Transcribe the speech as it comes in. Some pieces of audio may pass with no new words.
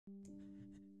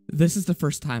This is the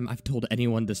first time I've told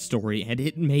anyone this story, and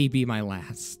it may be my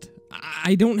last.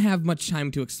 I don't have much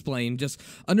time to explain, just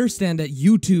understand that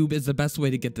YouTube is the best way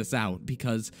to get this out,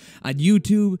 because on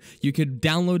YouTube, you could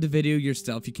download the video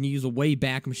yourself, you can use a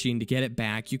Wayback Machine to get it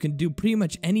back, you can do pretty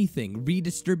much anything,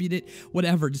 redistribute it,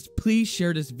 whatever. Just please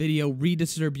share this video,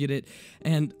 redistribute it,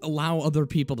 and allow other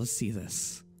people to see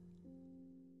this.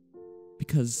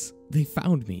 Because they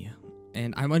found me,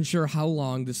 and I'm unsure how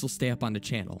long this will stay up on the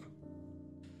channel.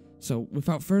 So,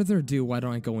 without further ado, why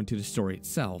don't I go into the story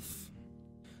itself?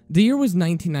 The year was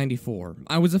 1994.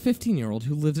 I was a 15-year-old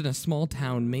who lived in a small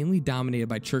town mainly dominated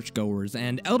by churchgoers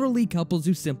and elderly couples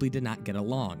who simply did not get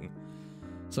along.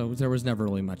 So, there was never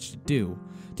really much to do.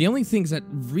 The only things that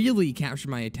really captured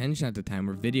my attention at the time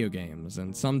were video games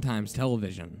and sometimes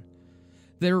television.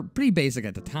 They were pretty basic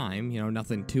at the time, you know,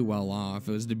 nothing too well off.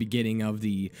 It was the beginning of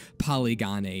the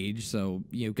polygon age, so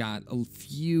you got a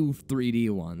few 3D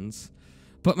ones.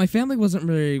 But my family wasn't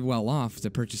very well off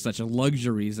to purchase such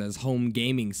luxuries as home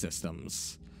gaming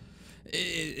systems.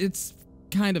 It's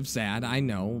kind of sad, I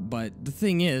know, but the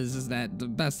thing is that the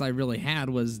best I really had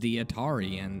was the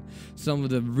Atari and some of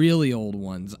the really old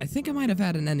ones. I think I might have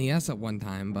had an NES at one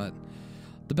time, but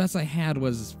the best I had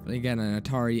was, again, an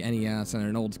Atari NES and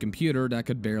an old computer that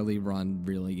could barely run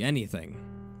really anything.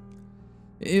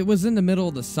 It was in the middle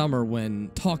of the summer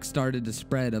when talk started to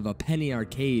spread of a penny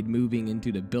arcade moving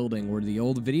into the building where the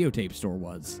old videotape store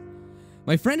was.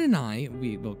 My friend and I,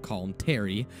 we will call him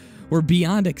Terry, were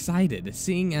beyond excited,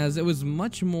 seeing as it was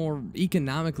much more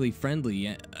economically friendly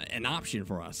an option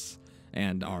for us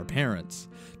and our parents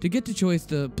to get the choice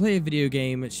to play a video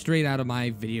game straight out of my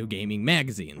video gaming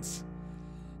magazines.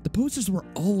 The posters were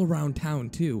all around town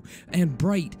too, and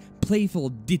bright,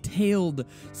 playful, detailed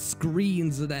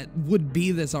screens that would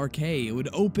be this arcade. It would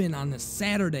open on a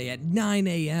Saturday at 9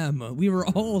 a.m. We were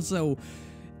all so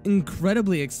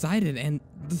incredibly excited, and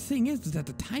the thing is that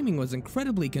the timing was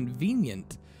incredibly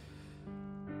convenient,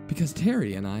 because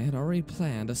Terry and I had already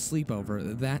planned a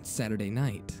sleepover that Saturday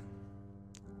night.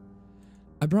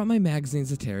 I brought my magazines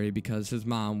to Terry because his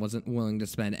mom wasn't willing to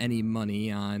spend any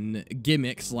money on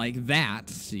gimmicks like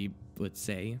that, she would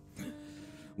say.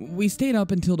 We stayed up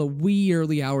until the wee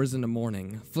early hours in the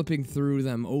morning, flipping through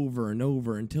them over and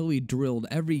over until we drilled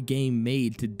every game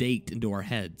made to date into our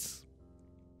heads.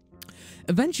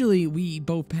 Eventually, we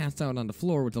both passed out on the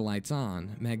floor with the lights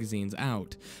on, magazines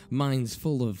out, minds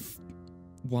full of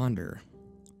wonder.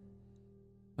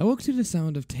 I woke to the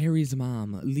sound of Terry's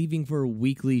mom leaving for a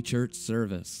weekly church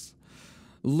service.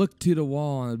 Looked to the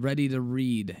wall, ready to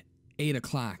read, 8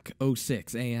 o'clock,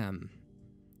 06 a.m.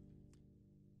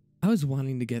 I was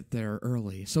wanting to get there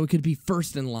early so it could be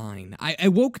first in line. I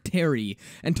woke Terry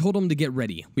and told him to get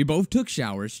ready. We both took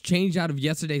showers, changed out of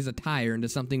yesterday's attire into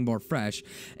something more fresh,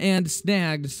 and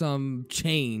snagged some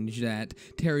change that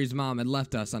Terry's mom had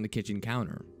left us on the kitchen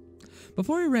counter.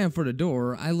 Before we ran for the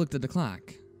door, I looked at the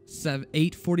clock.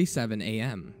 8:47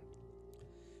 a.m.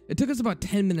 It took us about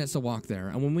 10 minutes to walk there,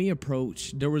 and when we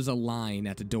approached, there was a line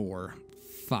at the door.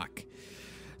 Fuck.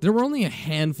 There were only a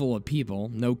handful of people,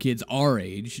 no kids our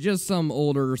age, just some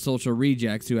older social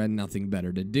rejects who had nothing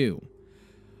better to do.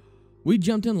 We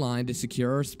jumped in line to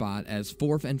secure our spot as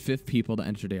fourth and fifth people to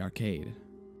enter the arcade.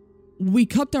 We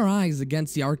cupped our eyes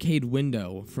against the arcade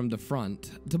window from the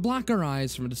front to block our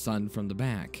eyes from the sun from the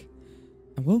back.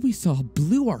 And what we saw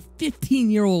blew our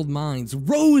 15-year-old minds,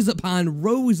 rows upon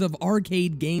rows of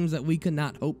arcade games that we could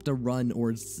not hope to run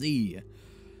or see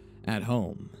at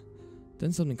home.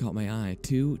 Then something caught my eye.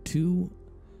 Two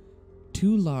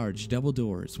large double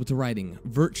doors with the writing,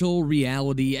 Virtual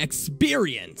Reality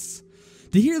Experience.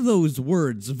 To hear those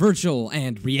words, virtual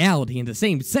and reality, in the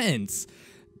same sentence,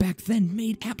 back then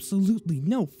made absolutely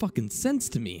no fucking sense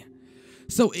to me.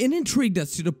 So it intrigued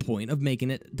us to the point of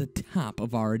making it the top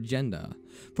of our agenda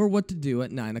for what to do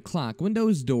at 9 o'clock when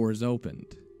those doors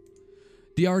opened.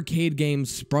 The arcade game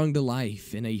sprung to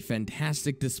life in a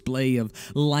fantastic display of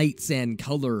lights and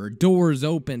color. Doors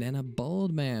opened and a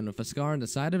bald man with a scar on the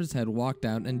side of his head walked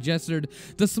out and gestured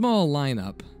the small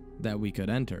lineup that we could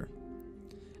enter.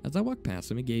 As I walked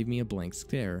past him, he gave me a blank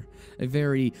stare. A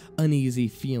very uneasy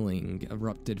feeling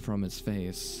erupted from his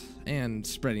face and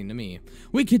spreading to me.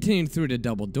 We continued through the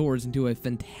double doors into a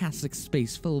fantastic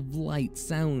space full of light,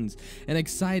 sounds, and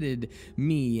excited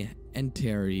me and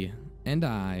Terry and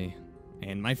I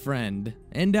and my friend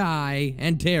and I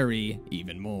and Terry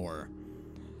even more.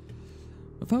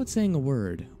 Without saying a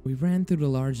word, we ran through the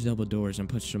large double doors and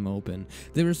pushed them open.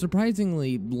 They were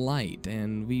surprisingly light,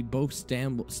 and we both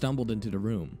stumbled into the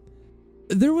room.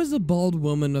 There was a bald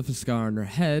woman with a scar on her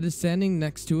head standing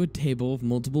next to a table with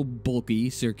multiple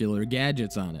bulky circular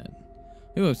gadgets on it.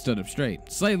 Hua stood up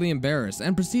straight, slightly embarrassed,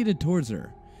 and proceeded towards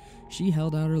her. She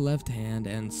held out her left hand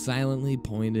and silently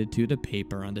pointed to the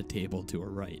paper on the table to her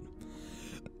right.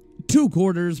 2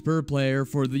 quarters per player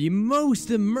for the most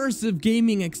immersive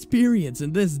gaming experience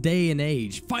in this day and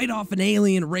age. Fight off an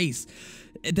alien race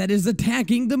that is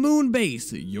attacking the moon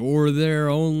base. You're their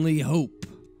only hope.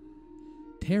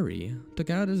 Terry took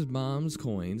out his mom's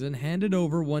coins and handed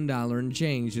over $1 in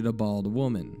change to the bald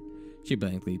woman. She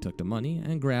blankly took the money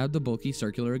and grabbed the bulky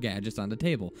circular gadgets on the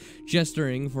table,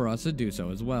 gesturing for us to do so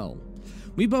as well.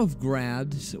 We both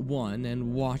grabbed one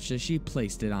and watched as she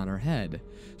placed it on her head,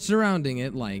 surrounding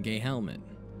it like a helmet.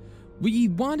 We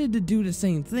wanted to do the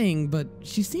same thing, but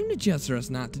she seemed to gesture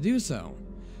us not to do so.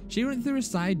 She went through a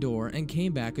side door and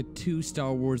came back with 2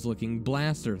 Star Wars-looking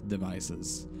blaster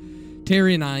devices.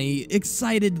 Terry and I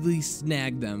excitedly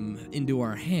snagged them into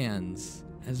our hands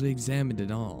as we examined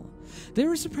it all. They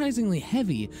were surprisingly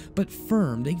heavy, but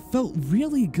firm. They felt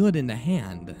really good in the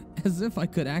hand, as if I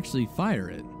could actually fire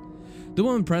it. The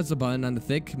woman pressed a button on the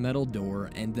thick metal door,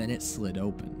 and then it slid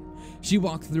open. She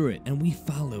walked through it, and we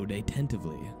followed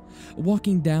attentively,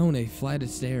 walking down a flight of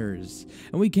stairs,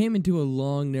 and we came into a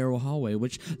long, narrow hallway,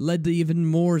 which led to even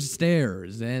more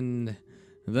stairs, and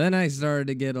then I started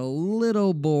to get a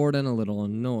little bored and a little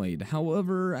annoyed.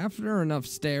 However, after enough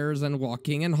stairs and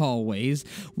walking and hallways,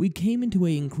 we came into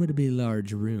an incredibly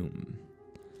large room.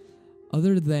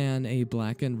 Other than a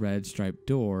black and red striped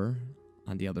door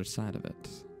on the other side of it.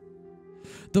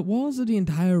 The walls of the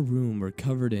entire room were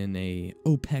covered in a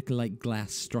opaque-like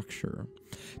glass structure.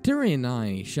 Terry and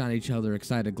I shot each other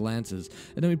excited glances,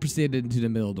 and then we proceeded into the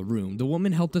middle of the room. The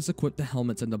woman helped us equip the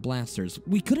helmets and the blasters.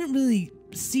 We couldn't really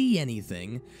see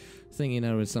anything, thinking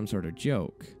that it was some sort of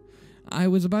joke. I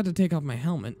was about to take off my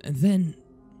helmet, and then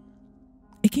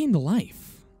it came to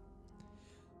life.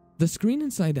 The screen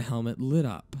inside the helmet lit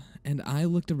up, and I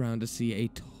looked around to see a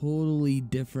totally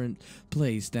different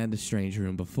place than the strange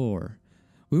room before.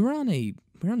 We were on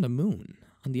the moon,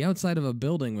 on the outside of a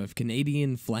building with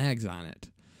Canadian flags on it.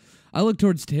 I looked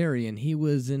towards Terry, and he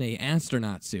was in an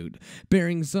astronaut suit,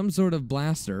 bearing some sort of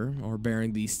blaster, or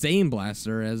bearing the same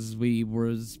blaster as we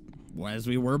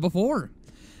were before.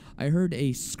 I heard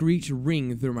a screech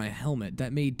ring through my helmet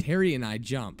that made Terry and I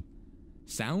jump.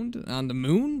 Sound on the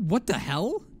moon? What the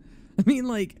hell? I mean,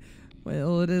 like,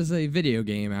 well, it is a video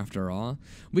game after all.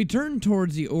 We turned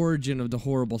towards the origin of the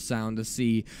horrible sound to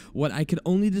see what I could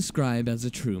only describe as a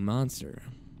true monster.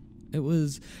 It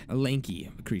was a lanky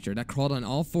creature that crawled on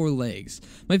all 4 legs.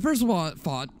 My first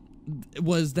thought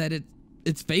was that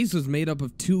its face was made up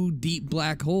of 2 deep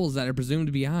black holes that I presumed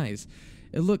to be eyes.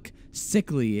 It looked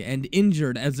sickly and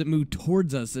injured as it moved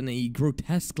towards us in a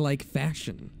grotesque-like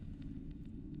fashion.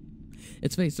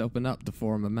 Its face opened up to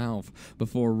form a mouth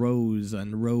before rows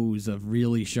and rows of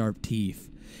really sharp teeth.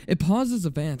 It paused its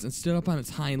advance and stood up on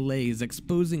its hind legs,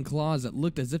 exposing claws that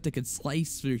looked as if they could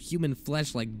slice through human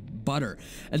flesh like butter,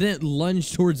 and then it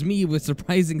lunged towards me with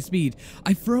surprising speed.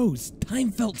 I froze.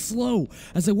 Time felt slow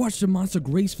as I watched the monster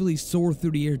gracefully soar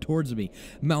through the air towards me,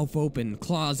 mouth open,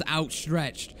 claws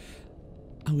outstretched.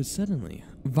 I was suddenly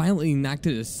violently knocked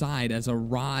to the side as a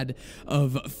rod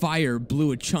of fire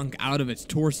blew a chunk out of its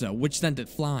torso, which sent it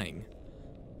flying.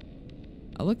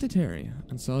 I looked at Terry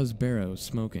and saw his barrow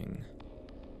smoking.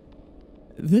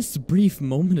 This brief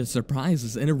moment of surprise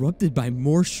was interrupted by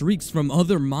more shrieks from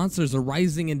other monsters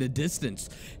arising in the distance,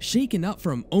 shaken up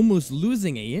from almost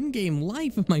losing an in-game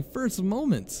life in my first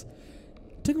moments.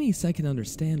 It took me a second to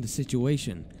understand the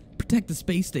situation. Protect the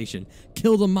space station,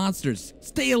 kill the monsters,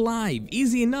 stay alive,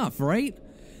 easy enough, right?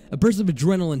 A burst of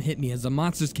adrenaline hit me as the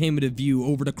monsters came into view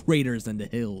over the craters and the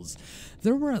hills.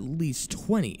 There were at least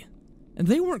 20. And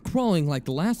they weren't crawling like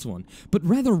the last one, but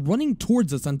rather running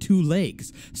towards us on 2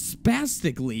 legs,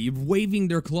 spastically waving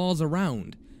their claws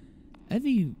around.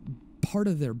 Every part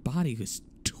of their body was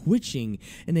twitching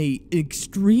in an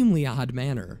extremely odd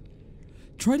manner.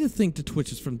 Try to think the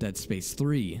twitches from Dead Space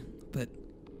 3, but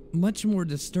much more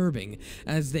disturbing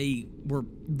as they were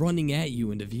running at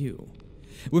you into view.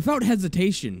 Without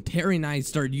hesitation, Terry and I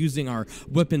started using our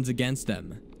weapons against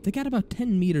them. They got about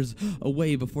 10 meters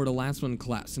away before the last one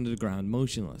collapsed into the ground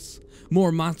motionless.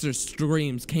 More monster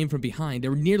screams came from behind. They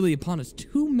were nearly upon us,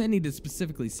 too many to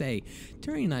specifically say.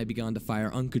 Terry and I began to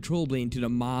fire uncontrollably into the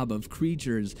mob of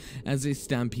creatures as they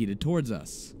stampeded towards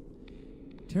us.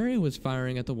 Terry was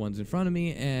firing at the ones in front of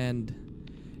me,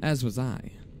 and as was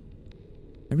I.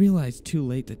 I realized too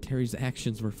late that Terry's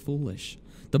actions were foolish.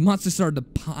 The monster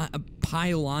started to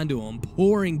pile onto him,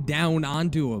 pouring down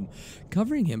onto him,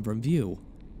 covering him from view.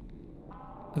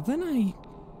 But then I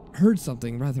heard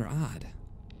something rather odd.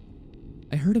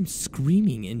 I heard him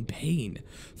screaming in pain,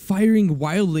 firing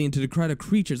wildly into the crowd of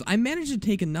creatures. I managed to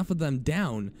take enough of them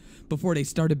down before they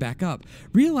started back up,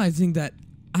 realizing that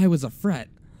I was a threat.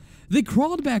 They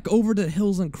crawled back over the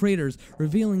hills and craters,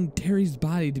 revealing Terry's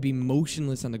body to be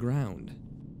motionless on the ground.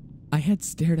 I had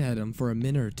stared at him for a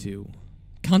minute or two,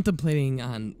 contemplating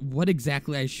on what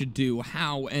exactly I should do,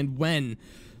 how, and when.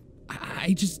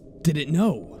 I just didn't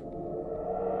know.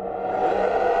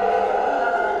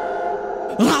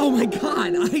 Oh my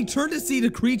god! I turned to see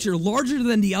the creature, larger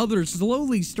than the others,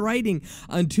 slowly striding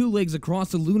on two legs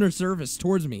across the lunar surface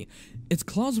towards me. Its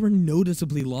claws were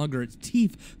noticeably longer, its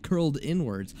teeth curled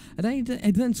inwards, and I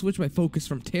then switched my focus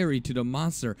from Terry to the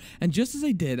monster, and just as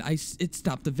I did, it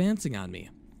stopped advancing on me.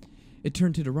 It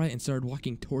turned to the right and started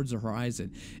walking towards the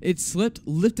horizon. It slipped,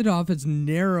 lifted off its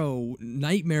narrow,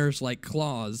 nightmarish-like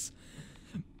claws,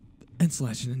 and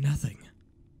slashed into nothing.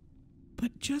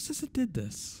 But just as it did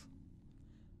this,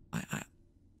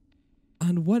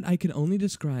 on what I can only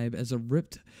describe as a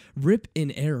rip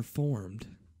in air formed.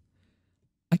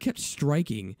 I kept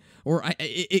striking,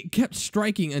 it kept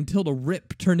striking until the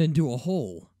rip turned into a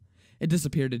hole. It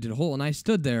disappeared into the hole, and I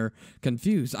stood there,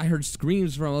 confused. I heard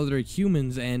screams from other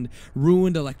humans and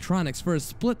ruined electronics. For a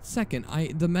split second,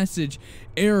 the message,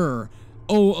 error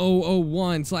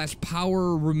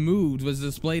 0001/power removed was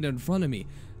displayed in front of me.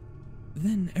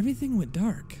 Then everything went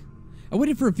dark. I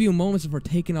waited for a few moments before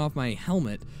taking off my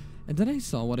helmet, and then I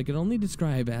saw what I could only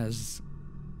describe as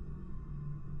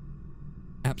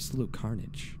absolute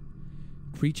carnage.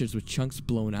 Creatures with chunks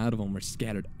blown out of them were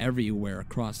scattered everywhere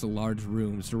across the large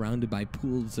room, surrounded by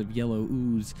pools of yellow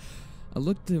ooze. I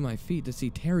looked to my feet to see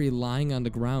Terry lying on the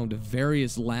ground,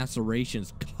 various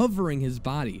lacerations covering his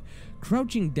body.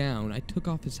 Crouching down, I took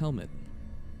off his helmet.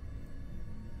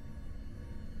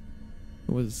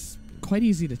 It was quite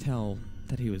easy to tell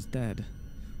that he was dead.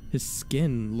 His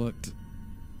skin looked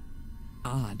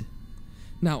odd.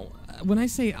 Now, when I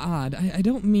say odd, I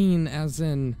don't mean as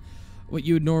in what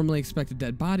you would normally expect a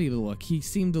dead body to look. He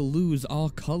seemed to lose all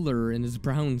color in his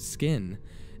brown skin.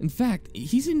 In fact,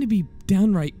 he seemed to be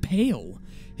downright pale.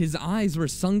 His eyes were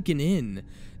sunken in.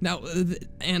 Now,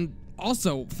 and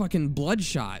also fucking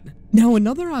bloodshot. Now,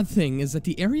 another odd thing is that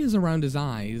the areas around his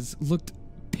eyes looked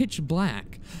pitch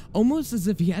black, almost as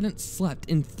if he hadn't slept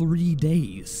in 3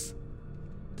 days.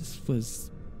 This was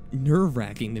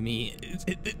nerve-wracking to me.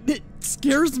 It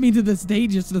scares me to this day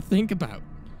just to think about.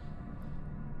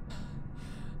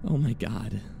 Oh my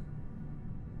god.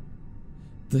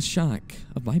 The shock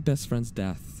of my best friend's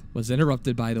death was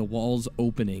interrupted by the walls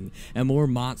opening and more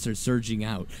monsters surging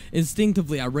out.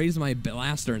 Instinctively, I raised my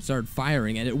blaster and started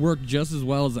firing, and it worked just as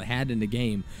well as it had in the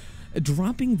game,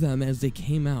 dropping them as they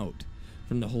came out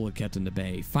from the hole it kept in the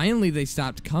bay. Finally, they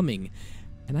stopped coming,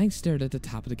 and I stared at the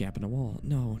top of the gap in the wall.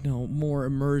 No, more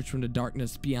emerged from the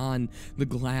darkness beyond the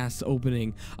glass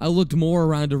opening. I looked more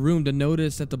around the room to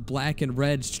notice that the black and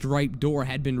red striped door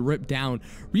had been ripped down.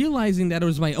 Realizing that it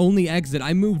was my only exit,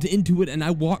 I moved into it and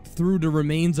I walked through the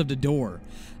remains of the door.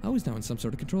 I was now in some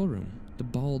sort of control room. The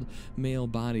bald male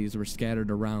bodies were scattered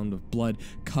around, with blood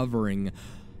covering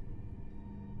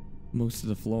most of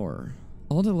the floor.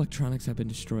 All the electronics had been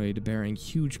destroyed, bearing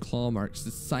huge claw marks.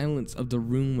 The silence of the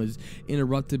room was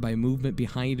interrupted by movement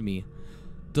behind me.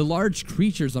 The large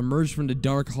creatures emerged from the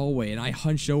dark hallway, and I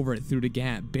hunched over it through the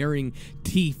gap, bearing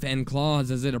teeth and claws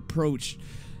as it approached,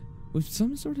 with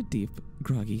some sort of deep,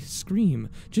 groggy scream,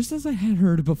 just as I had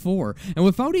heard before. And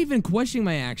without even questioning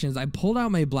my actions, I pulled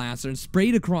out my blaster and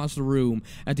sprayed across the room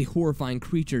at the horrifying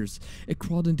creatures. It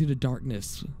crawled into the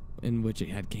darkness in which it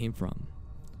had came from.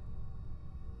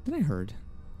 Then I heard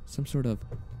some sort of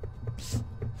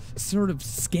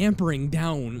scampering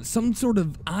down, some sort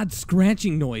of odd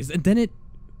scratching noise, and then it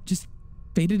just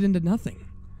faded into nothing.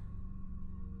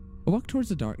 I walked towards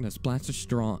the darkness,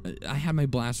 I had my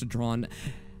blaster drawn.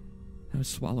 I was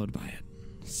swallowed by it.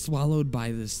 Swallowed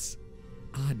by this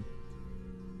odd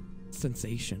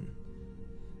sensation.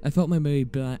 I felt my way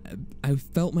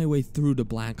through the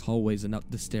black hallways and up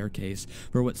the staircase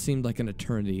for what seemed like an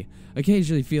eternity,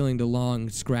 occasionally feeling the long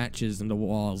scratches in the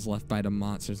walls left by the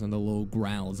monsters and the low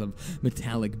growls of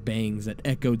metallic bangs that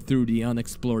echoed through the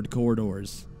unexplored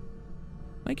corridors.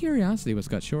 My curiosity was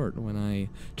cut short when I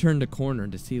turned a corner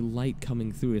to see light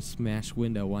coming through a smashed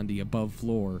window on the above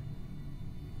floor.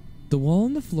 The wall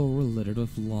and the floor were littered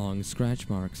with long scratch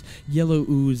marks, yellow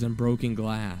ooze, and broken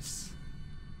glass.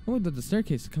 I went up the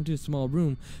staircase to come to a small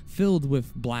room filled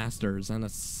with blasters and a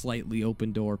slightly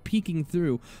open door. Peeking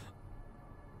through,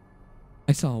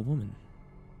 I saw a woman.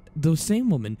 The same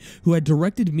woman who had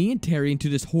directed me and Terry into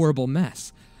this horrible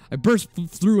mess. I burst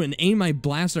through and aimed my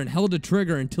blaster and held the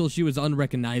trigger until she was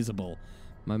unrecognizable.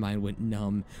 My mind went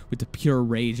numb with the pure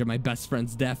rage of my best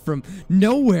friend's death. From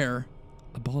nowhere,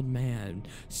 a bald man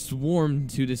swarmed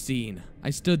to the scene.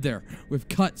 I stood there with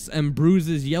cuts and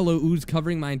bruises, yellow ooze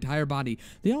covering my entire body.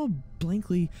 They all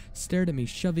blankly stared at me,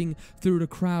 shoving through the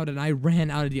crowd, and I ran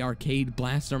out of the arcade,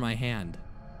 blaster in my hand.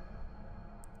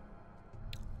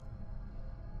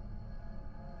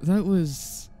 That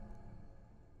was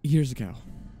years ago.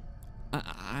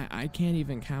 I can't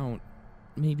even count.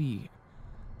 Maybe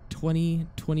 20,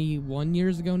 21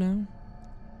 years ago now?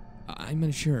 I'm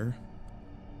unsure.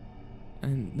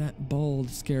 And that bald,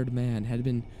 scared man had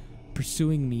been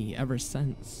pursuing me ever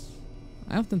since.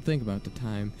 I often think about the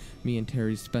time me and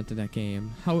Terry spent in that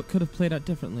game, how it could have played out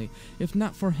differently. If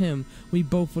not for him, we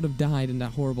both would have died in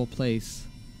that horrible place.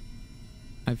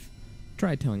 I've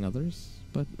tried telling others,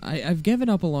 but I've given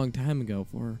up a long time ago,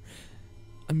 for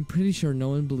I'm pretty sure no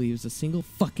one believes a single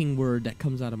fucking word that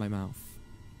comes out of my mouth.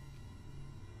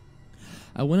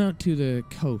 I went out to the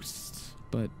coast,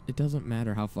 but it doesn't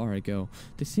matter how far I go.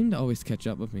 They seem to always catch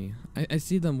up with me. I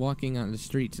see them walking on the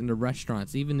streets, in the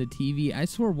restaurants, even the TV. I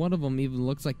swear one of them even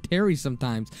looks like Terry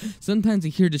sometimes. Sometimes I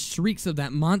hear the shrieks of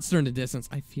that monster in the distance.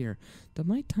 I fear that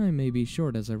my time may be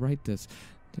short as I write this.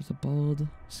 There's a bald,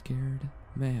 scared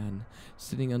man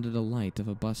sitting under the light of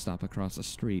a bus stop across the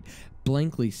street,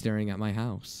 blankly staring at my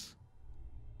house.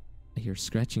 I hear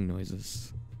scratching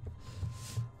noises,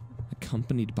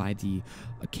 accompanied by the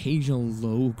occasional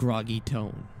low, groggy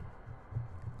tone.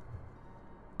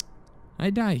 I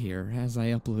die here as I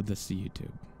upload this to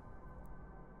YouTube.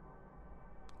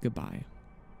 Goodbye.